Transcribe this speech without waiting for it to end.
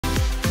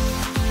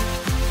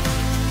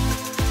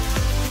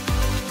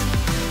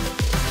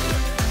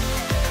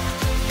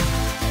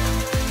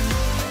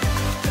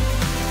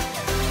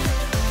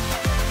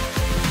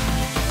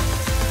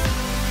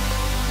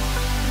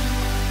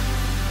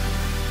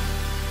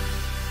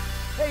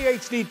Hey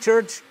HD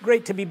Church,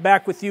 great to be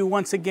back with you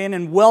once again,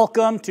 and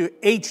welcome to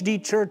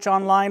HD Church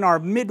Online, our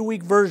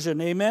midweek version,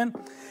 amen?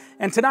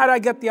 And tonight I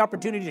get the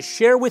opportunity to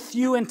share with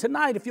you, and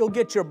tonight if you'll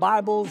get your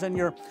Bibles and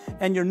your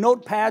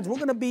notepads, we're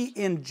going to be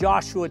in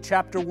Joshua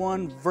chapter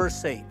 1,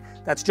 verse 8.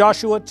 That's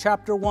Joshua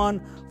chapter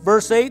 1,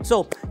 verse 8.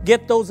 So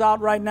get those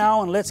out right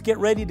now and let's get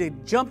ready to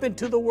jump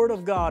into the Word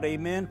of God,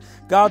 amen?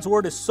 God's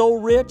Word is so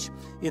rich,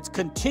 it's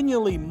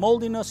continually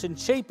molding us and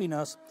shaping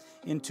us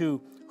into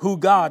who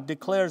God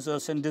declares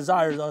us and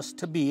desires us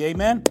to be.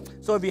 Amen?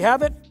 So if you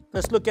have it,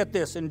 let's look at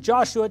this. In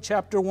Joshua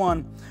chapter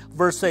 1,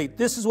 verse 8,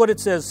 this is what it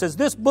says. It says,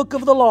 "This book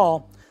of the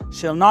law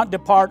shall not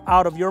depart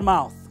out of your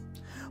mouth,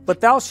 but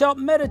thou shalt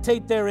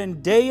meditate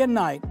therein day and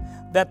night,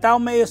 that thou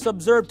mayest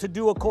observe to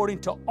do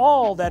according to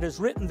all that is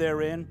written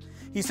therein."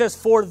 He says,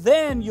 "For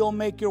then you'll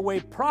make your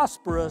way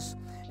prosperous,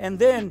 and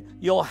then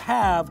you'll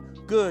have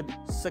good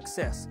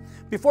success."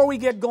 Before we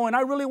get going,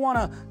 I really want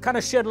to kind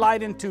of shed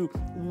light into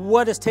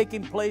what is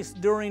taking place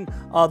during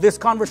this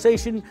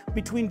conversation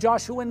between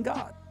Joshua and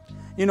God.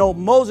 You know,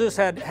 Moses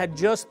had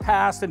just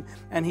passed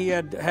and he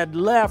had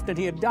left and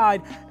he had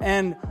died,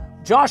 and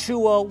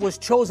Joshua was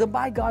chosen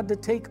by God to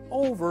take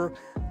over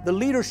the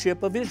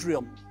leadership of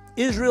Israel.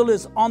 Israel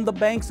is on the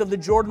banks of the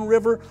Jordan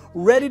River,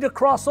 ready to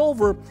cross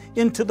over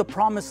into the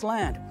promised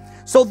land.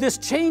 So this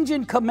change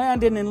in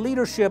command and in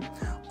leadership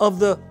of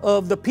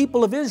the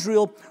people of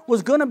Israel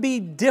was going to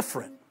be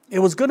different. It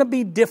was going to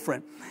be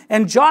different.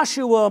 And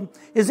Joshua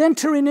is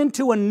entering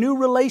into a new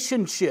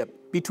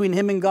relationship between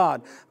him and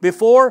God.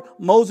 Before,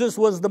 Moses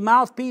was the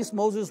mouthpiece.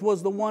 Moses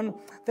was the one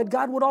that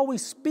God would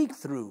always speak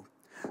through.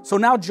 So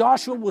now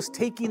Joshua was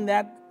taking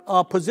that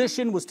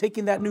position, was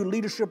taking that new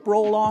leadership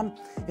role on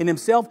in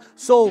himself.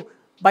 So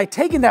by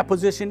taking that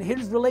position,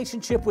 his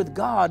relationship with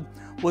God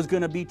was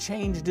going to be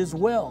changed as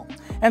well.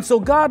 And so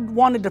God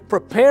wanted to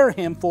prepare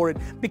him for it,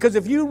 because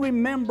if you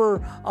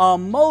remember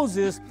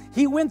Moses,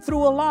 he went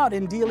through a lot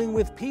in dealing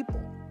with people.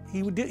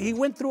 He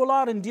went through a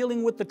lot in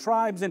dealing with the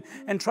tribes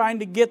and trying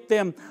to get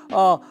them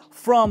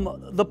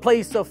from the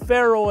place of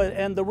Pharaoh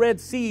and the Red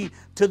Sea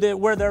to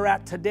where they're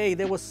at today.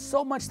 There was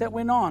so much that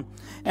went on,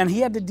 and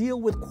he had to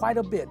deal with quite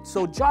a bit.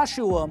 So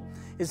Joshua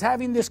is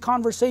having this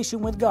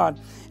conversation with God,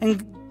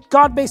 and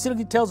God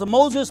basically tells him,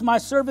 "Moses, my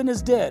servant,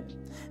 is dead.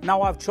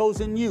 Now I've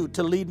chosen you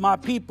to lead my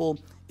people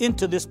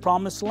into this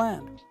promised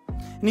land."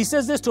 And he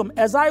says this to him,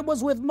 "As I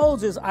was with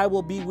Moses, I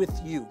will be with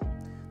you."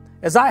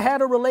 As I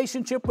had a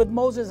relationship with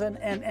Moses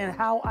and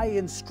how I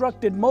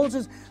instructed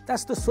Moses,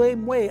 that's the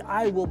same way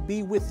I will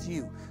be with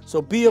you.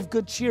 So be of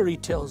good cheer, he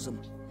tells him.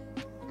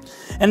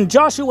 And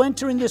Joshua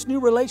entering this new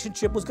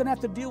relationship was going to have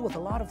to deal with a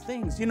lot of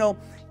things. You know,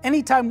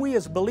 anytime we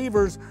as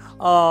believers,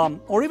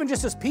 or even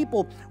just as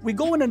people, we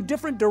go in a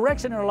different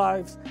direction in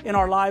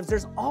our lives,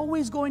 there's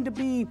always going to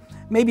be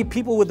maybe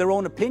people with their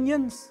own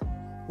opinions,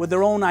 with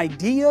their own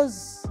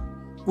ideas,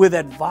 with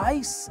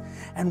advice.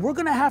 And we're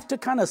going to have to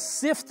kind of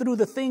sift through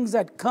the things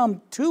that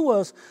come to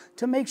us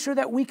to make sure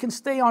that we can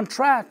stay on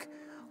track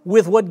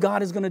with what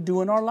God is going to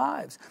do in our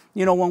lives.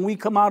 You know, when we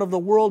come out of the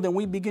world and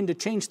we begin to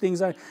change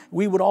things,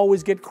 we would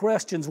always get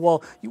questions.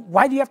 Well,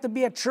 why do you have to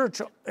be at church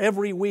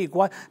every week?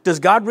 Why does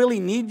God really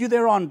need you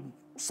there on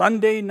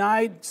Sunday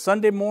night,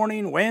 Sunday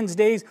morning,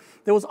 Wednesdays?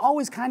 There was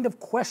always kind of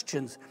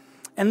questions.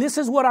 And this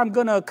is what I'm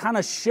going to kind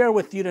of share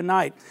with you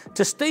tonight.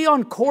 To stay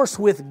on course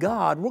with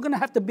God, we're going to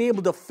have to be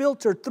able to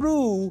filter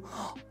through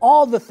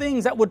all the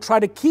things that would try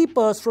to keep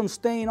us from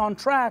staying on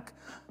track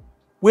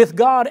with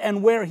God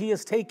and where He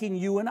is taking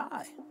you and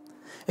I.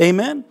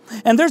 Amen?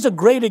 And there's a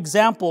great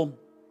example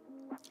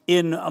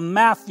in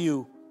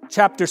Matthew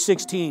chapter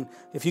 16.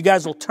 If you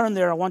guys will turn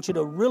there, I want you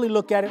to really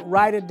look at it,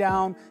 write it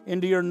down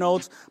into your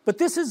notes. But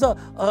this is a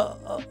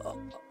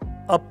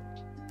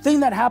thing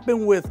that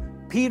happened with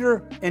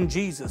Peter and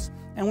Jesus.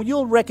 And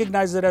you'll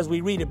recognize it as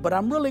we read it. But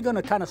I'm really going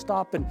to kind of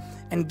stop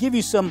and give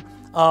you some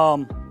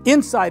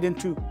insight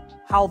into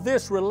how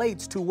this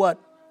relates to what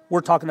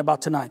we're talking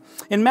about tonight.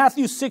 In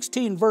Matthew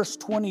 16, verse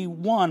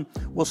 21,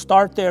 we'll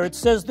start there. It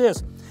says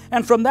this,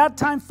 "And from that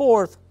time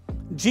forth,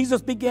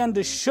 Jesus began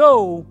to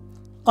show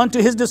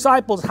unto his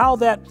disciples how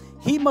that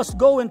he must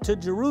go into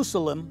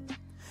Jerusalem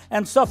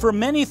and suffer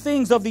many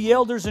things of the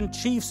elders and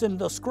chiefs and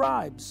the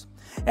scribes,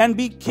 and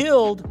be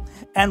killed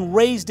and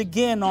raised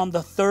again on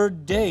the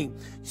third day."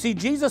 See,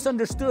 Jesus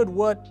understood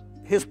what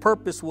his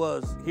purpose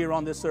was here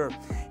on this earth.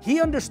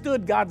 He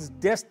understood God's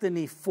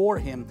destiny for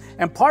him.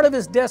 And part of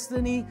his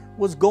destiny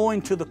was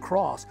going to the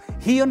cross.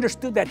 He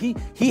understood that.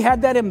 He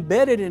had that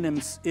embedded in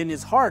him, in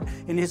his heart,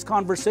 in his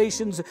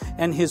conversations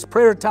and his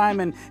prayer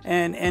time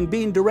and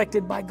being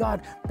directed by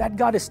God, that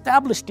God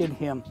established in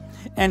him.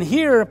 And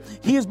here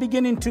he is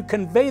beginning to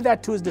convey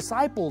that to his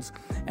disciples.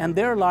 And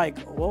they're like,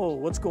 whoa,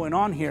 what's going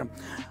on here?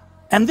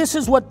 And this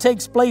is what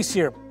takes place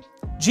here.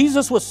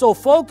 Jesus was so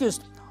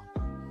focused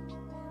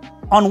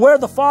on where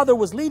the Father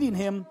was leading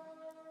him,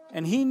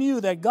 and he knew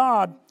that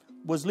God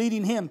was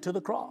leading him to the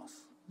cross.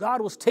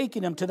 God was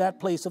taking him to that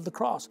place of the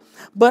cross.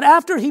 But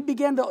after he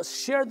began to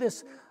share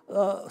this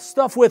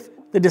stuff with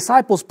the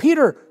disciples,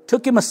 Peter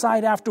took him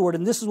aside afterward,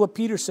 and this is what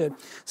Peter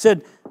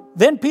said,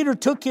 Then Peter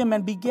took him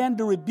and began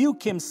to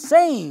rebuke him,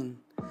 saying,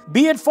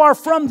 Be it far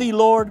from thee,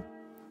 Lord,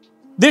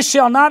 this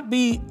shall not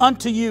be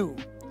unto you.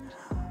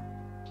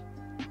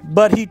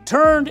 But he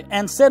turned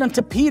and said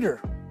unto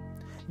Peter,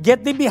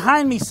 Get thee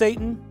behind me,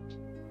 Satan.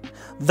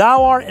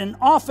 Thou art an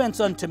offense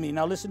unto me.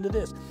 Now listen to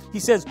this. He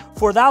says,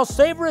 For thou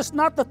savorest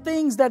not the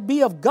things that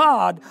be of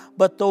God,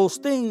 but those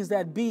things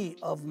that be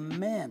of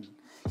men.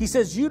 He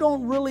says, you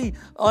don't really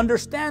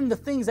understand the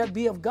things that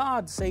be of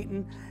God,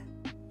 Satan.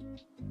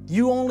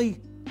 You only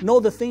know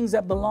the things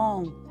that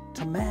belong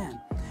to man.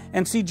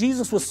 And see,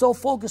 Jesus was so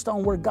focused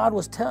on where God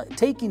was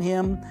taking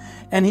him,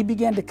 and he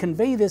began to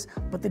convey this,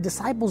 but the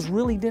disciples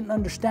really didn't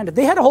understand it.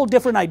 They had a whole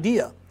different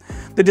idea.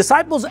 The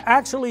disciples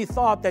actually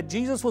thought that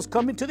Jesus was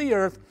coming to the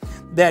earth,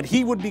 that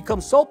he would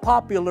become so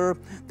popular,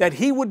 that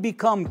he would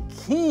become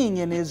king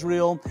in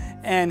Israel,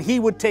 and he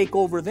would take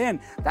over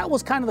then. That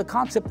was kind of the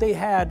concept they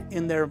had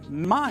in their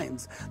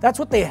minds. That's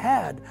what they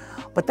had.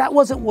 But that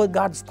wasn't what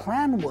God's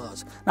plan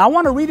was. Now, I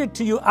want to read it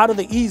to you out of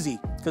the easy,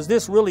 because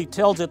this really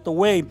tells it the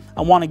way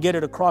I want to get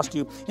it across to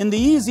you. In the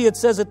easy, it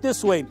says it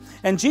this way.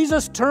 And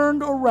Jesus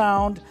turned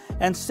around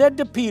and said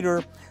to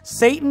Peter,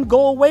 Satan,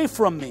 go away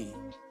from me.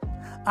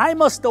 I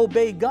must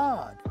obey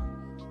God.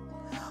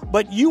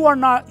 But you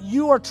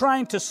are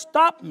trying to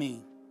stop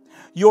me.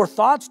 Your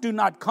thoughts do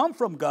not come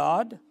from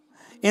God.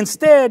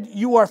 Instead,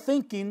 you are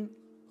thinking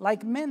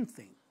like men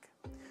think.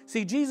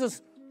 See,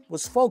 Jesus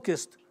was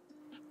focused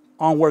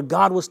on where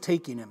God was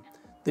taking him.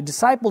 The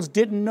disciples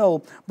didn't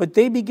know, but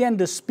they began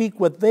to speak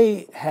what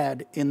they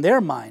had in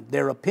their mind,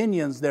 their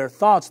opinions, their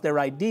thoughts, their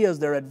ideas,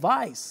 their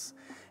advice.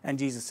 And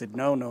Jesus said,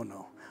 no, no,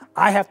 no.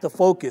 I have to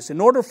focus.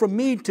 In order for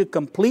me to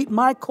complete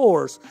my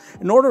course,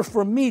 in order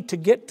for me to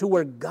get to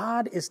where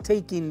God is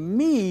taking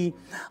me,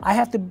 I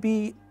have to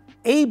be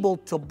able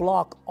to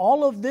block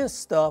all of this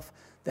stuff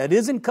that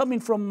isn't coming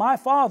from my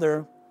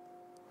Father,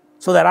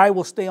 so that I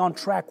will stay on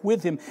track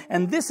with him.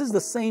 And this is the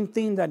same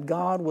thing that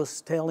God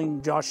was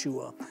telling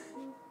Joshua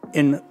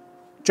in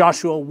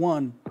Joshua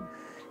 1.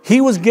 He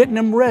was getting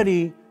him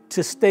ready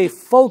to stay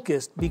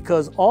focused,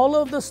 because all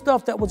of the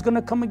stuff that was going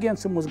to come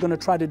against him was going to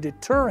try to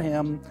deter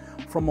him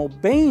from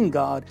obeying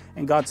God.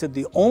 And God said,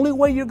 the only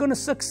way you're going to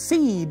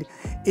succeed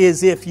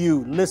is if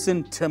you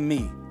listen to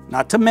me,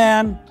 not to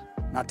man,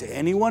 not to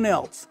anyone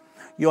else.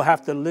 You'll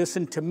have to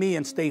listen to me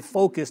and stay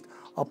focused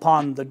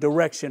upon the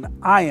direction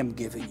I am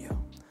giving you.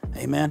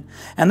 Amen.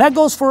 And that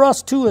goes for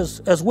us too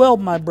as well,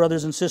 my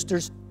brothers and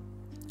sisters.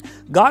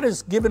 God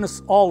has given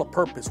us all a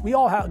purpose.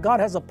 God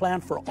has a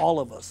plan for all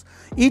of us.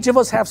 Each of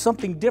us have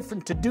something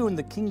different to do in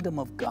the kingdom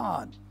of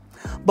God.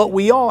 But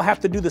we all have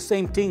to do the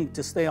same thing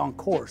to stay on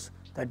course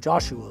that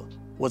Joshua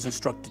was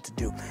instructed to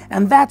do.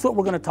 And that's what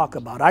we're going to talk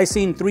about. I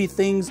seen 3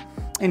 things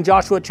in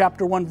Joshua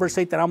chapter 1, verse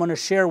 8 that I'm going to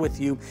share with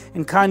you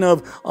and kind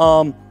of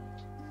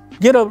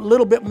get a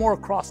little bit more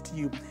across to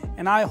you.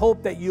 And I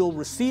hope that you'll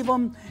receive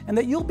them and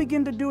that you'll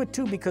begin to do it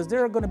too, because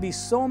there are going to be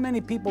so many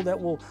people that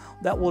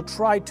will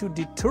try to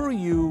deter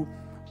you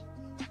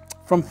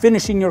from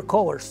finishing your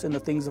course in the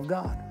things of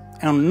God.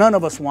 And none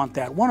of us want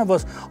that.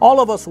 All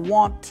of us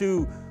want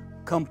to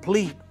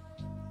complete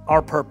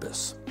our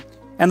purpose.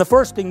 And the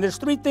first thing, there's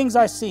 3 things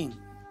I've seen.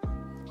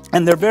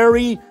 And they're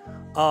very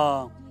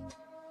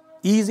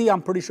easy.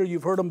 I'm pretty sure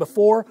you've heard them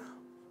before.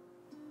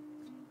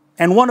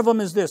 And one of them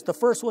is this. The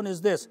first one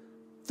is this.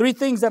 3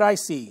 things that I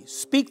see.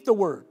 Speak the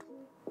word.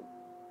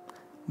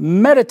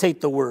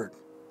 Meditate the word.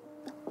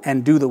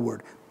 And do the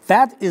word.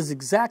 That is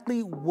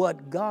exactly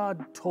what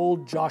God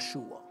told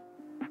Joshua.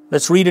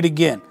 Let's read it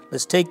again.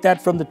 Let's take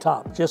that from the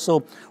top, just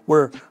so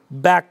we're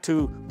back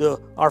to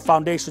our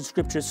foundation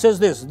scripture. It says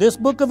this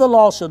book of the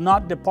law shall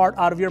not depart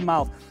out of your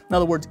mouth. In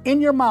other words,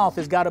 in your mouth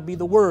has got to be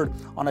the word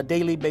on a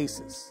daily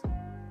basis.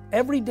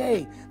 Every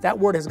day, that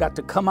word has got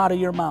to come out of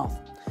your mouth.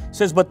 It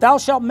says, but thou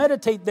shalt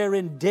meditate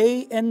therein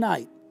day and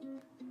night.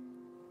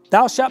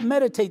 Thou shalt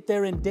meditate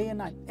therein day and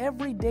night.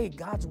 Every day,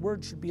 God's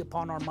word should be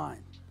upon our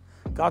mind.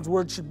 God's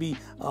word should be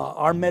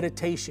our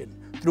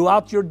meditation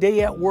throughout your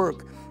day at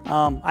work.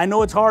 I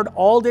know it's hard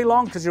all day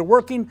long because you're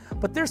working,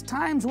 but there's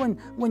times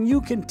when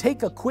you can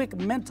take a quick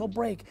mental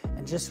break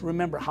and just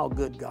remember how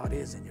good God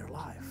is in your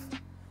life.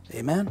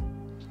 Amen.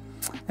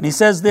 And he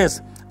says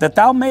this, that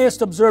thou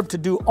mayest observe to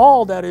do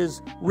all that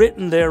is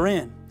written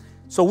therein.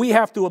 So we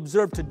have to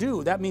observe to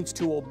do. That means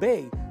to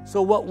obey.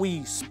 So what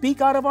we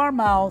speak out of our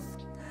mouth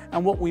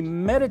and what we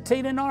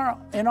meditate in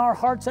our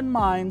hearts and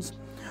minds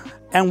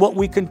and what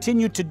we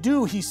continue to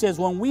do, he says,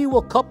 when we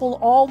will couple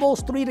all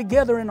those 3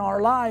 together in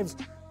our lives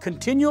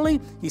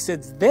continually, he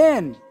says,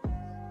 then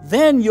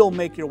you'll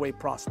make your way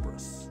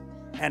prosperous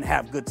and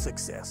have good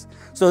success.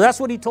 So that's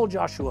what he told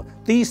Joshua.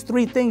 These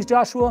 3 things,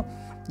 Joshua,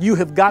 you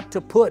have got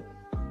to put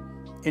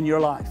in your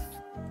life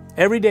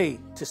every day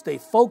to stay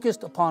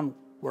focused upon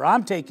where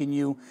I'm taking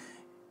you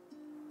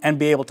and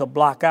be able to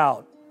block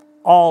out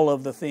all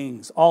of the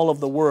things, all of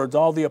the words,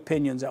 all the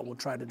opinions that will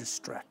try to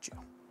distract you.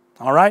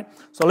 All right,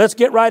 so let's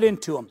get right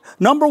into them.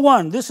 Number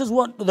 1, this is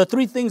what the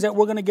 3 things that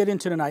we're going to get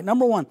into tonight.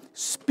 Number 1,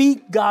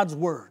 speak God's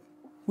word.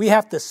 We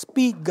have to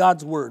speak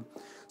God's word.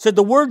 Said,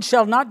 the word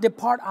shall not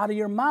depart out of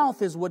your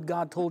mouth is what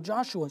God told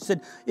Joshua. He said,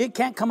 it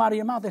can't come out of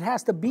your mouth. It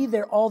has to be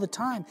there all the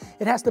time.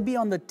 It has to be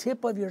on the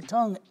tip of your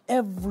tongue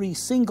every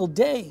single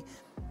day.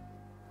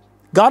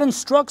 God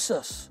instructs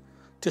us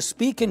to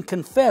speak and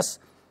confess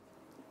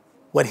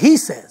what He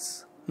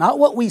says, not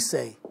what we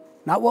say,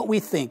 not what we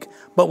think,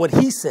 but what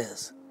He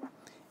says.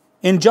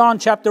 In John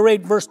chapter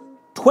 8, verse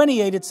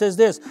 28, it says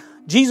this,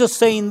 Jesus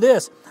saying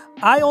this,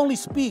 I only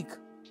speak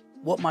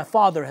what my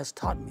Father has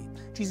taught me.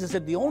 Jesus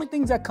said, the only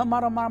things that come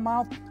out of my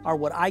mouth are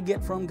what I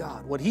get from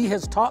God. What He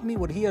has taught me,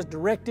 what He has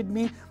directed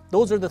me,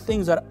 those are the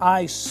things that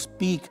I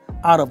speak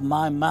out of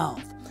my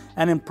mouth.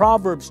 And in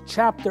Proverbs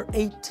chapter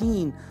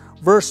 18,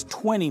 verse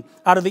 20,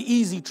 out of the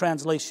Easy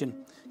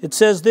Translation, it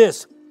says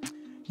this,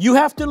 you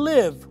have to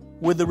live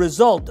with the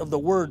result of the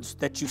words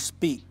that you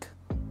speak.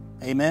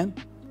 Amen.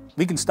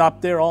 We can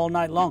stop there all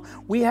night long.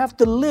 We have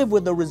to live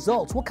with the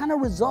results. What kind of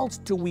results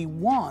do we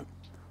want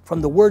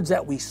from the words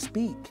that we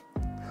speak?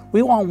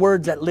 We want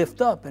words that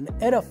lift up and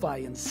edify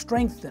and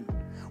strengthen.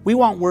 We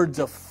want words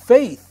of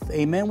faith.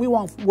 Amen. We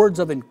want words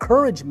of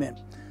encouragement.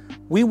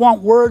 We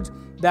want words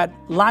that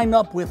line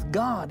up with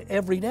God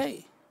every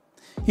day.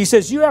 He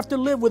says you have to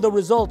live with the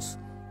results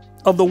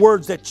of the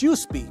words that you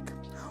speak.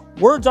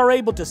 Words are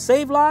able to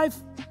save life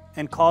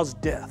and cause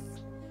death.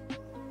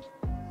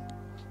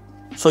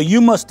 So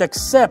you must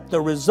accept the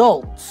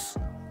results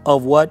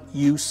of what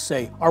you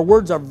say. Our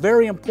words are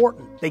very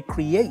important. They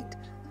create.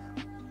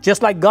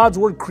 Just like God's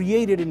word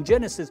created in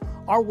Genesis,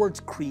 our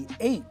words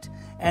create.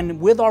 And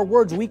with our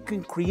words, we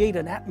can create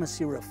an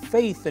atmosphere of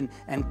faith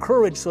and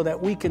courage so that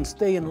we can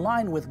stay in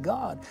line with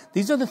God.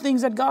 These are the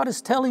things that God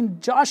is telling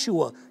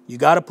Joshua. You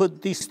got to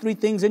put these 3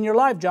 things in your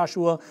life,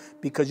 Joshua,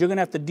 because you're going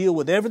to have to deal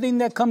with everything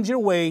that comes your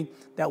way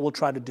that will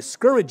try to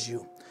discourage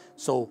you.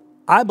 So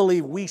I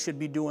believe we should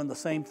be doing the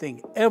same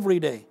thing every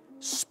day,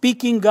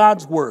 speaking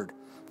God's word.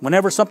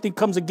 Whenever something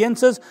comes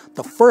against us,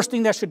 the first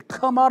thing that should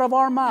come out of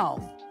our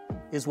mouth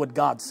is what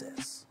God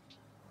says.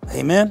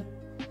 Amen.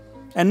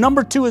 And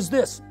number 2 is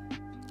this.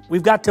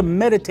 We've got to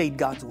meditate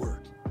God's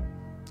word.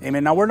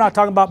 Amen. Now, we're not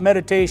talking about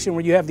meditation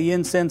where you have the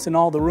incense in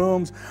all the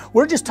rooms.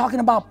 We're just talking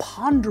about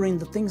pondering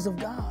the things of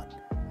God.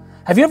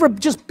 Have you ever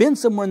just been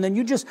somewhere and then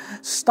you just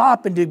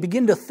stop and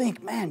begin to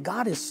think, man,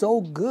 God is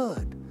so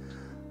good.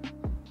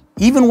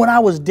 Even when I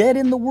was dead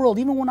in the world,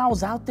 even when I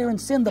was out there in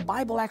sin, the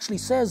Bible actually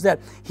says that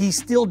He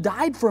still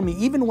died for me.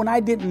 Even when I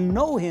didn't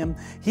know Him,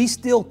 He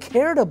still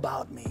cared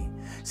about me.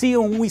 See,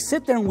 when we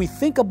sit there and we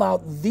think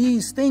about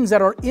these things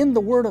that are in the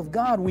Word of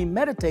God, we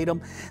meditate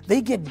them, they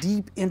get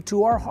deep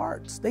into our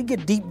hearts. They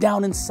get deep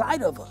down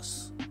inside of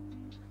us.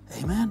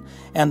 Amen.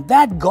 And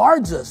that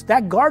guards us.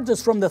 That guards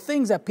us from the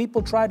things that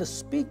people try to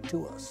speak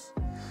to us.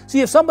 See,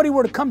 if somebody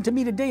were to come to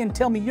me today and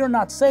tell me you're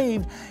not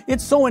saved,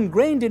 it's so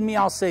ingrained in me,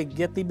 I'll say,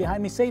 get thee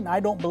behind me, Satan. I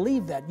don't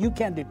believe that. You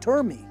can't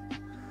deter me.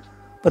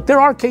 But there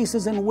are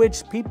cases in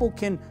which people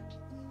can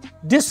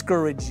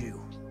discourage you.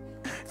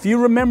 If you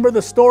remember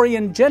the story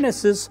in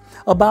Genesis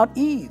about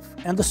Eve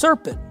and the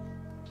serpent,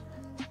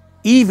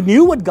 Eve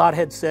knew what God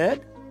had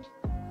said.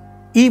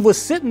 Eve was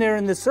sitting there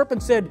and the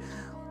serpent said,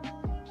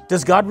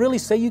 does God really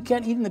say you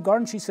can't eat in the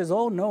garden? She says,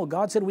 oh no,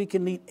 God said we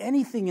can eat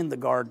anything in the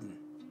garden.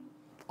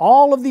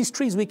 All of these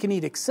trees we can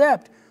eat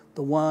except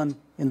the one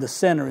in the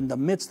center, in the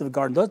midst of the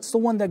garden. That's the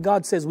one that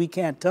God says we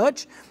can't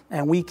touch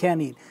and we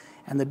can't eat.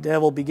 And the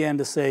devil began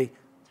to say,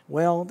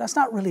 well, that's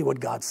not really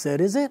what God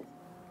said, is it?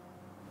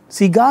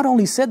 See, God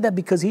only said that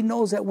because He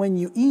knows that when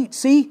you eat,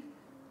 see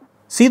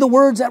the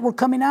words that were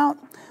coming out?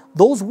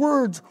 Those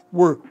words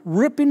were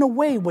ripping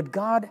away what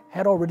God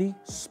had already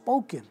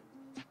spoken.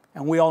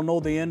 And we all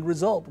know the end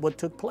result, what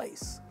took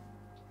place.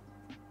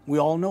 We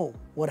all know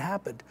what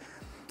happened.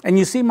 And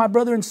you see, my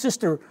brother and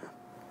sister,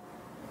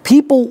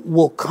 people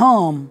will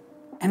come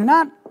and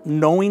not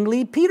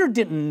knowingly. Peter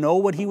didn't know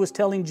what he was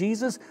telling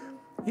Jesus.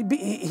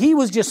 He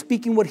was just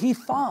speaking what he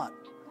thought.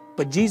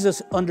 But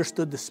Jesus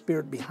understood the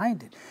spirit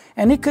behind it.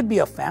 And it could be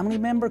a family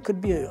member, it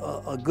could be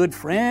a good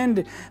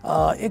friend.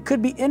 It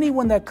could be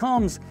anyone that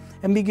comes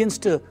and begins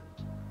to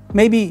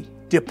maybe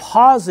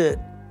deposit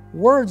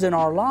words in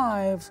our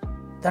lives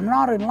that are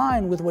not in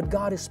line with what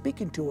God is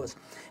speaking to us.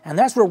 And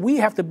that's where we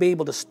have to be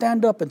able to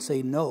stand up and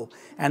say no.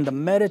 And the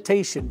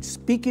meditation,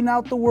 speaking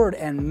out the word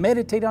and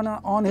meditate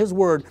on His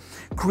word,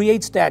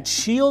 creates that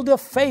shield of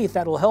faith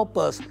that will help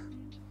us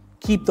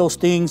keep those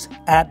things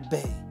at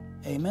bay.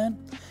 Amen.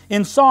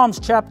 In Psalms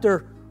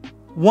chapter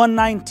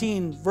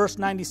 119, verse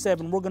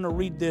 97, we're going to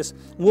read this.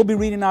 We'll be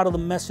reading out of the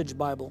Message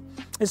Bible.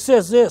 It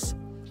says this,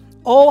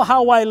 oh,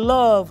 how I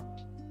love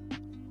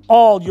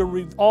all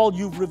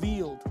you've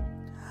revealed.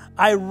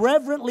 I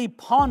reverently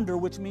ponder,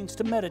 which means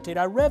to meditate.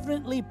 I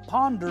reverently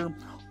ponder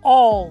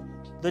all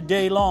the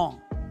day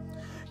long.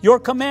 Your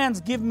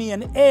commands give me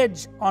an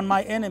edge on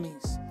my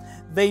enemies.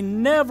 They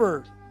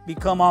never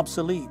become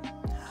obsolete.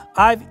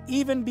 I've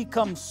even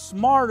become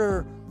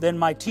smarter than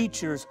my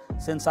teachers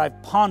since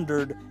I've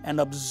pondered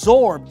and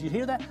absorbed. You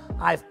hear that?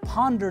 I've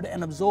pondered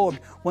and absorbed.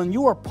 When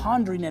you are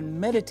pondering and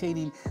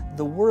meditating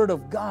the Word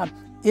of God,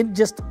 it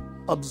just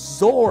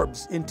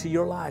absorbs into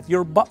your life.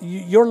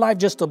 Your life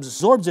just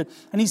absorbs it.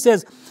 And he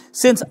says,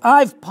 since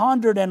I've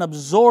pondered and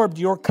absorbed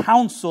your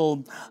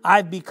counsel,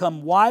 I've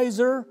become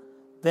wiser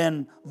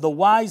than the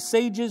wise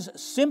sages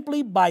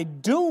simply by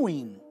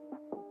doing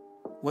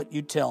what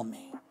you tell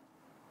me.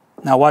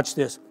 Now watch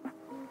this.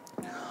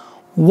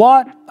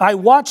 I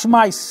watch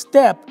my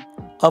step,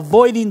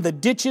 avoiding the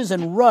ditches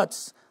and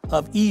ruts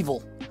of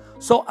evil,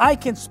 so I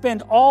can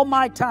spend all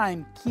my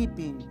time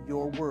keeping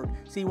your word.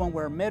 See, when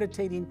we're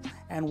meditating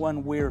and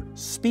when we're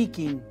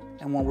speaking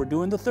and when we're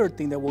doing the third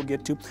thing that we'll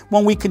get to,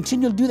 when we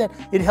continue to do that,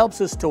 it helps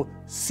us to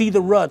see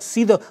the ruts,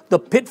 see the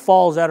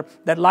pitfalls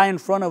that lie in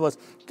front of us,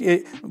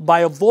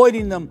 by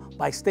avoiding them,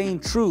 by staying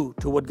true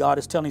to what God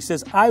is telling. He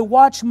says, I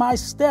watch my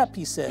step,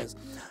 he says,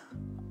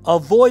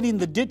 avoiding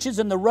the ditches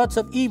and the ruts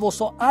of evil,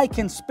 so I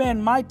can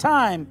spend my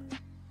time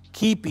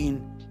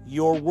keeping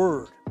your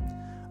word.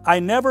 I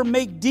never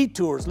make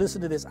detours.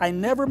 Listen to this. I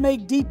never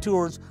make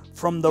detours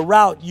from the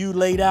route you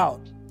laid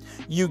out.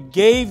 You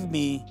gave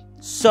me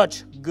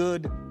such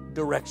good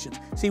directions.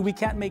 See, we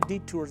can't make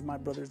detours, my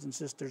brothers and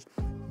sisters.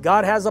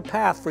 God has a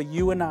path for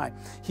you and I.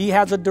 He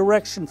has a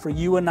direction for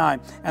you and I.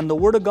 And the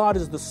Word of God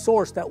is the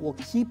source that will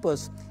keep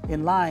us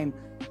in line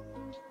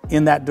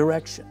in that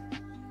direction,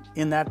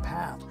 in that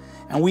path.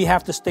 And we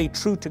have to stay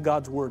true to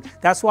God's word.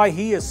 That's why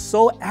he is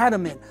so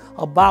adamant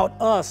about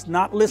us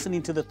not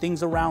listening to the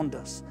things around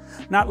us,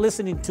 not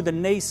listening to the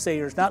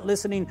naysayers, not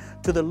listening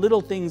to the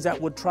little things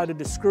that would try to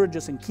discourage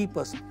us and keep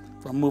us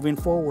from moving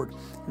forward.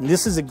 And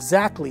this is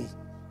exactly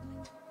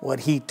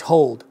what he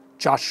told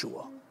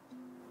Joshua.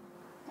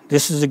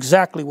 This is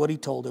exactly what he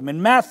told him.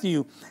 In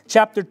Matthew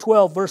chapter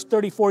 12, verse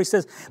 34, he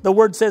says, the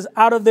word says,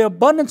 out of the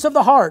abundance of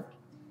the heart,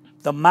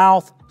 the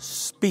mouth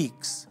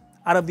speaks.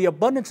 Out of the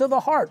abundance of the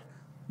heart,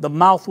 the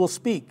mouth will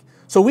speak.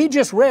 So we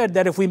just read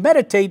that if we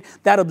meditate,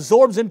 that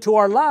absorbs into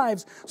our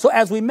lives. So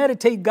as we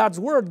meditate God's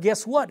word,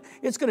 guess what?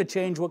 It's going to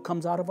change what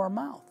comes out of our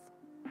mouth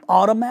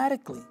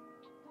automatically.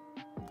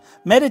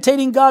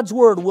 Meditating God's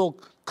word will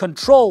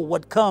control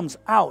what comes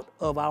out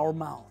of our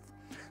mouth.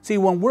 See,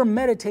 when we're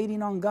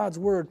meditating on God's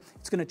word,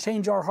 it's going to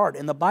change our heart.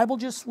 And the Bible,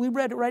 we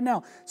read it right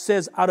now,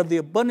 says out of the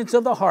abundance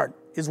of the heart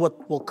is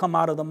what will come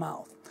out of the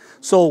mouth.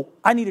 So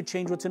I need to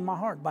change what's in my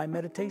heart by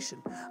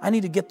meditation. I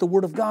need to get the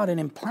word of God and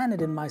implant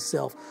it in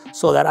myself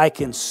so that I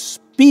can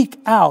speak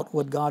out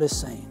what God is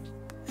saying.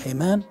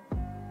 Amen.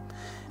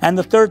 And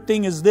the third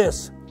thing is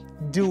this,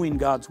 doing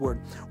God's word.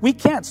 We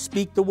can't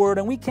speak the word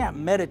and we can't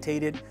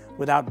meditate it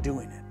without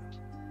doing it.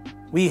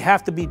 We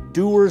have to be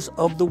doers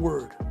of the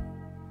word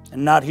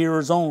and not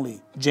hearers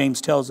only,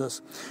 James tells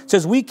us. It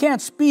says we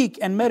can't speak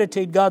and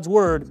meditate God's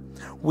word.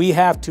 We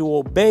have to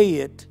obey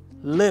it,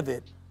 live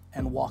it,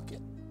 and walk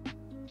it.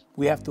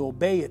 We have to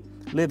obey it,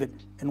 live it,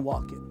 and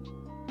walk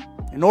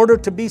it. In order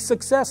to be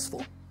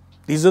successful,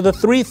 these are the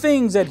three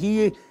things that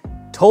he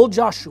told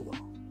Joshua.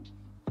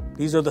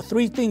 These are the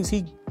three things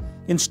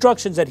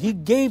instructions that he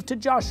gave to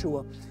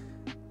Joshua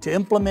to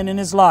implement in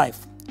his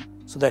life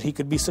so that he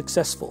could be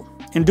successful.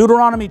 In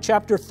Deuteronomy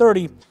chapter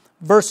 30,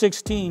 verse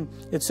 16,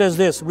 it says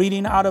this,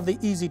 reading out of the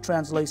easy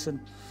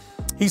translation.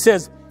 He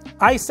says,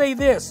 I say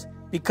this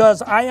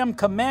because I am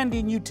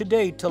commanding you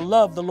today to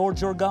love the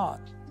Lord your God.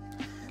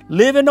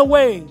 Live in a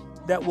way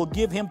that will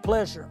give him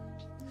pleasure.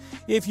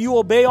 If you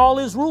obey all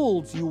his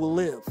rules, you will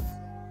live,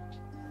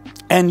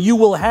 and you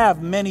will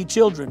have many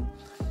children.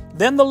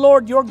 Then the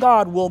Lord your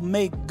God will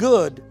make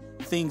good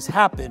things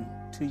happen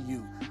to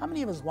you. How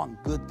many of us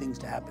want good things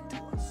to happen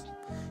to us?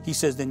 He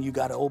says, then you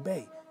got to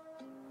obey.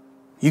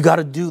 You got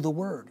to do the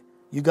word.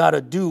 You got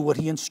to do what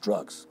he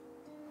instructs.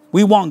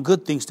 We want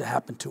good things to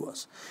happen to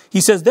us.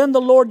 He says, then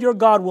the Lord your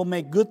God will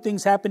make good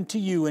things happen to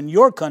you in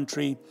your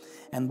country.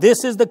 And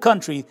this is the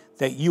country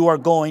that you are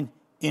going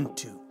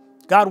into.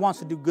 God wants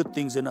to do good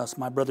things in us,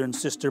 my brother and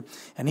sister.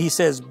 And he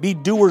says, be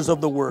doers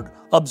of the word.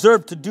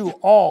 Observe to do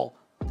all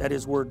that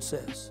his word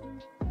says.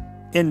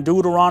 In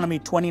Deuteronomy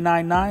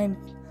 29:9,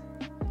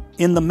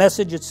 in the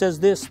Message, it says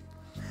this,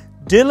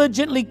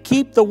 diligently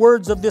keep the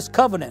words of this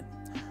covenant.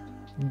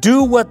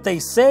 Do what they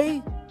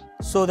say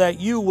so that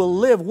you will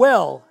live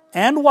well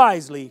and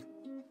wisely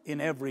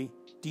in every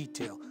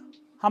detail.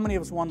 How many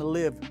of us want to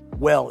live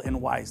well and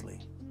wisely?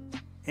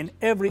 In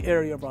every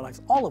area of our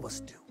lives. All of us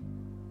do.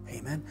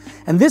 Amen.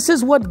 And this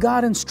is what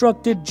God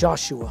instructed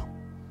Joshua.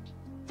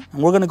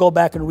 And we're going to go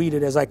back and read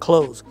it as I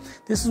close.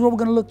 This is what we're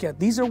going to look at.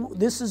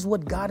 This is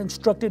what God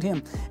instructed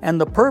him.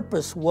 And the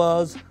purpose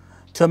was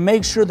to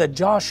make sure that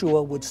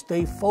Joshua would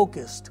stay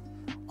focused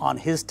on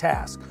his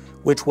task,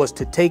 which was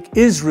to take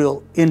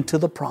Israel into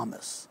the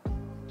promise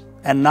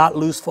and not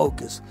lose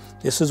focus.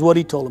 This is what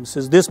he told him. He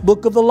says, this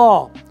book of the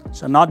law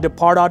shall not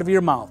depart out of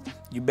your mouth.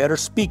 You better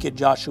speak it,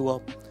 Joshua.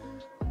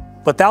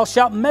 But thou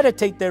shalt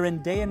meditate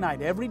therein day and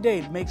night, every day,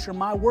 to make sure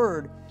my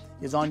word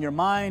is on your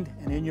mind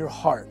and in your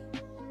heart,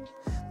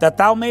 that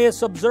thou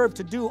mayest observe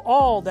to do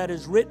all that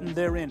is written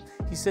therein.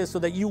 He says, so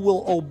that you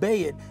will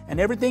obey it. And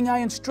everything I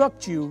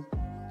instruct you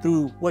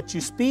through what you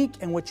speak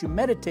and what you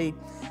meditate,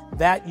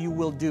 that you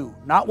will do.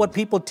 Not what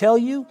people tell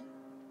you,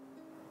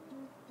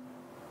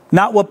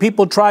 not what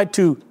people try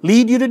to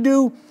lead you to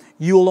do.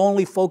 You'll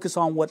only focus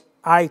on what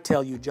I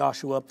tell you,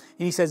 Joshua. And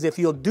he says, if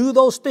you'll do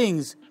those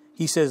things,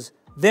 he says,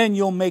 then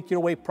you'll make your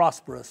way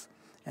prosperous,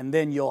 and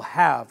then you'll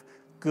have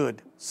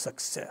good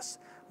success.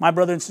 My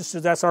brother and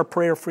sisters, that's our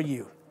prayer for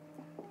you,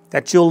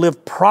 that you'll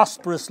live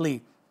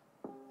prosperously,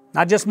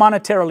 not just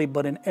monetarily,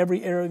 but in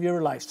every area of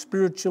your life,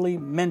 spiritually,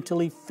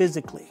 mentally,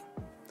 physically,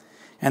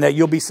 and that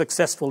you'll be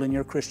successful in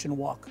your Christian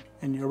walk,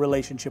 in your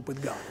relationship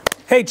with God.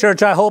 Hey,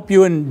 church, I hope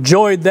you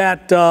enjoyed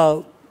that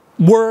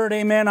word.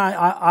 Amen.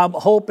 I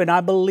hope and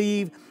I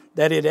believe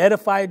that it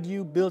edified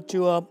you, built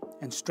you up,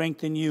 and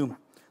strengthened you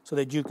so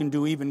that you can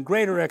do even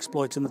greater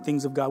exploits in the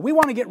things of God. We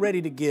want to get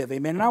ready to give.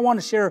 Amen. And I want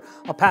to share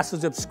a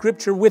passage of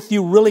Scripture with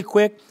you really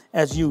quick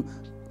as you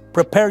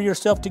prepare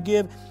yourself to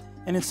give.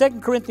 And in 2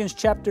 Corinthians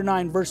chapter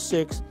 9, verse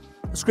 6,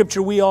 the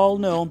Scripture we all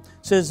know,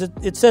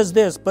 it says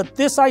this, but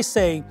this I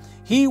say,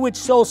 he which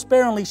sows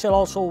sparingly shall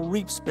also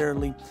reap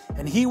sparingly,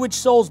 and he which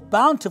sows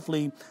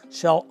bountifully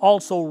shall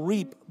also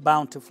reap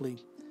bountifully.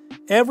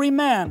 Every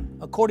man,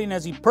 according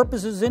as he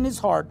purposes in his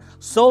heart,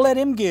 so let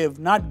him give,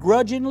 not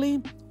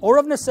grudgingly or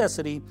of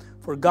necessity,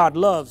 for God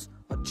loves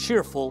a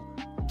cheerful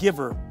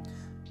giver.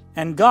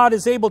 And God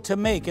is able to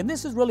make, and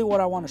this is really what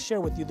I want to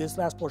share with you, this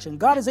last portion.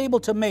 God is able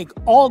to make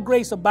all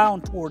grace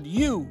abound toward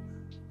you,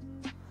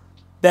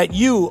 that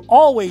you,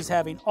 always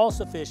having all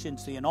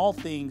sufficiency in all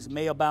things,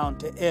 may abound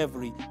to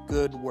every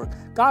good work.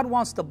 God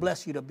wants to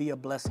bless you to be a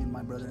blessing,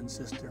 my brother and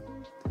sister.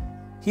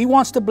 He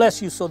wants to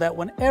bless you so that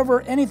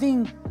whenever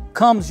anything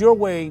comes your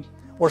way,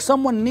 or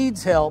someone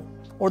needs help,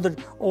 or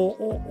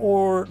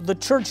the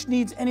church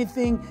needs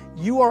anything,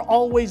 you are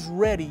always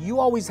ready. You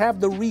always have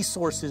the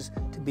resources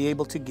to be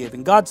able to give.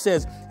 And God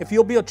says, if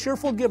you'll be a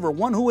cheerful giver,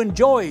 one who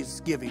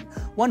enjoys giving,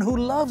 one who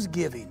loves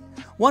giving,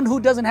 one who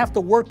doesn't have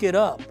to work it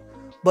up,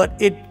 but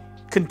it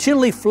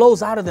continually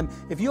flows out of them.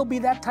 If you'll be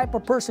that type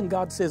of person,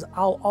 God says,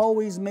 I'll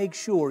always make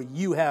sure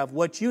you have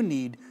what you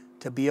need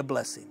to be a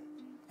blessing.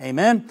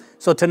 Amen.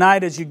 So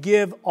tonight, as you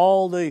give,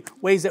 all the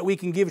ways that we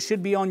can give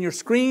should be on your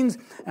screens.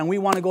 And we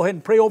want to go ahead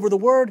and pray over the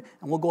word.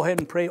 And we'll go ahead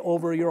and pray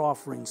over your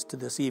offerings to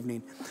this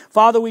evening.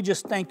 Father, we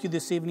just thank you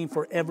this evening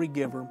for every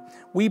giver.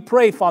 We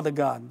pray, Father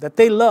God, that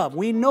they love.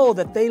 We know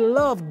that they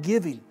love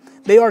giving.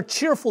 They are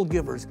cheerful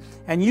givers.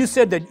 And you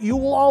said that you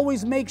will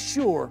always make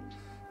sure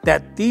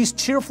that these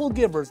cheerful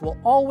givers will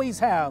always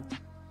have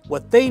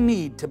what they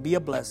need to be a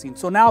blessing.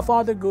 So now,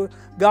 Father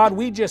God,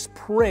 we just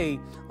pray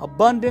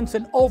abundance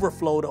and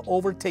overflow to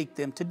overtake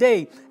them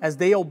today as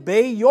they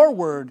obey your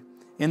word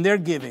in their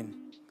giving.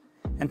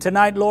 And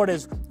tonight, Lord,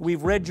 as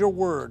we've read your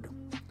word,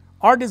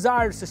 our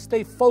desire is to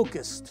stay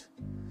focused,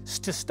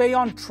 to stay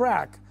on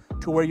track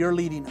to where you're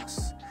leading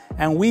us.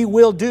 And we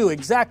will do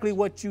exactly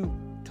what you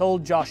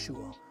told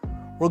Joshua.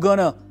 We're going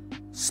to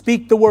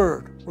speak the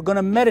word. We're going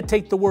to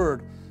meditate the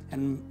word.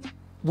 And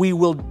we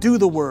will do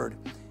the word.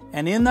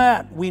 And in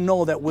that, we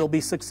know that we'll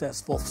be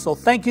successful. So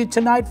thank you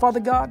tonight, Father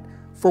God,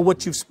 for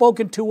what you've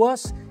spoken to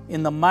us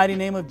in the mighty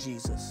name of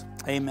Jesus.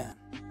 Amen.